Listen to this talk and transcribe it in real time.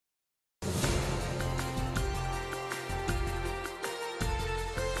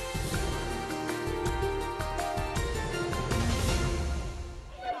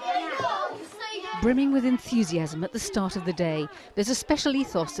Brimming with enthusiasm at the start of the day, there's a special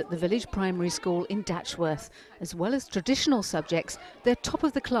ethos at the village primary school in Datchworth. As well as traditional subjects, they're top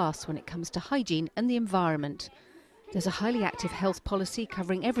of the class when it comes to hygiene and the environment. There's a highly active health policy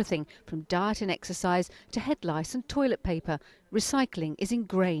covering everything from diet and exercise to head lice and toilet paper. Recycling is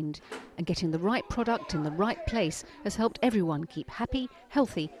ingrained, and getting the right product in the right place has helped everyone keep happy,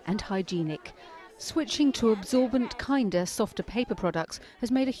 healthy and hygienic. Switching to absorbent, kinder, softer paper products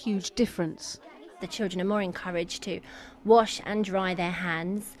has made a huge difference. The children are more encouraged to wash and dry their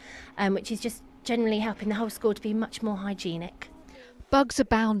hands, which is just generally helping the whole school to be much more hygienic. Bugs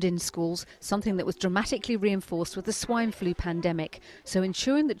abound in schools, something that was dramatically reinforced with the swine flu pandemic. So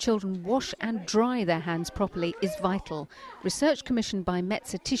ensuring that children wash and dry their hands properly is vital. Research commissioned by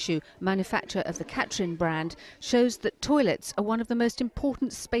Metzer Tissue, manufacturer of the Katrin brand, shows that toilets are one of the most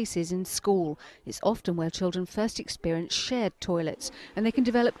important spaces in school. It's often where children first experience shared toilets, and they can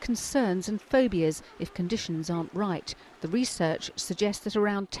develop concerns and phobias if conditions aren't right. The research suggests that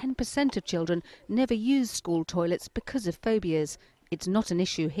around 10% of children never use school toilets because of phobias. It's not an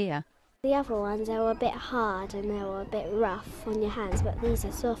issue here. The other ones, they were a bit hard and they were a bit rough on your hands, but these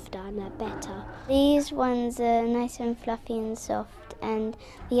are softer and they're better. These ones are nice and fluffy and soft, and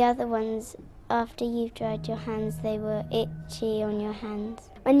the other ones, after you've dried your hands, they were itchy on your hands.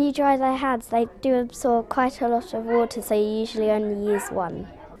 When you dry their hands, they do absorb quite a lot of water, so you usually only use one.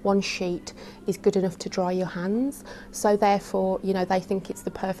 One sheet is good enough to dry your hands, so therefore, they think it's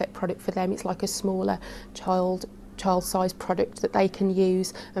the perfect product for them. It's like a smaller child-sized product that they can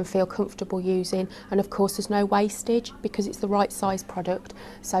use and feel comfortable using, and of course there's no wastage because it's the right size product,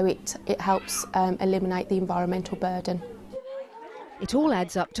 so it helps eliminate the environmental burden. It all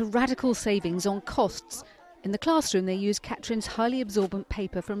adds up to radical savings on costs. In the classroom they use Katrin's highly absorbent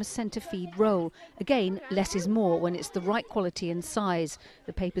paper from a centre feed roll. Again, less is more when it's the right quality and size.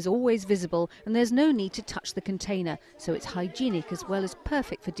 The paper's always visible and there's no need to touch the container, so it's hygienic as well as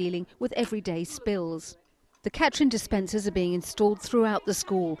perfect for dealing with everyday spills. The Katrin dispensers are being installed throughout the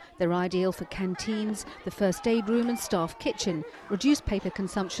school. They're ideal for canteens, the first aid room and staff kitchen. Reduced paper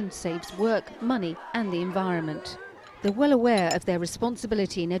consumption saves work, money and the environment. They're well aware of their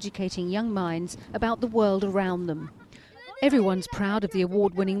responsibility in educating young minds about the world around them. Everyone's proud of the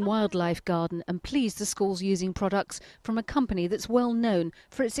award-winning wildlife garden and pleased the school's using products from a company that's well known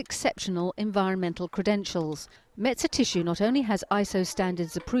for its exceptional environmental credentials. Metzer Tissue not only has ISO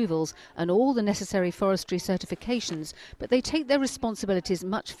standards approvals and all the necessary forestry certifications, but they take their responsibilities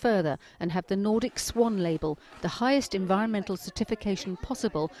much further and have the Nordic Swan label, the highest environmental certification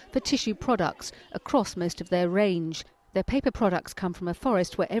possible for tissue products across most of their range. Their paper products come from a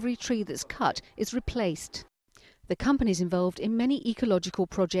forest where every tree that's cut is replaced. The company's involved in many ecological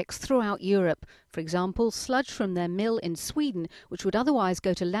projects throughout Europe. For example, sludge from their mill in Sweden, which would otherwise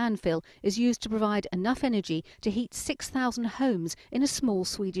go to landfill, is used to provide enough energy to heat 6,000 homes in a small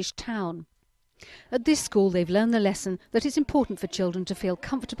Swedish town. At this school they've learned the lesson that it's important for children to feel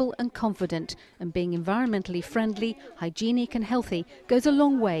comfortable and confident, and being environmentally friendly, hygienic and healthy goes a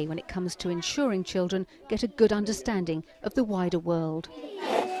long way when it comes to ensuring children get a good understanding of the wider world.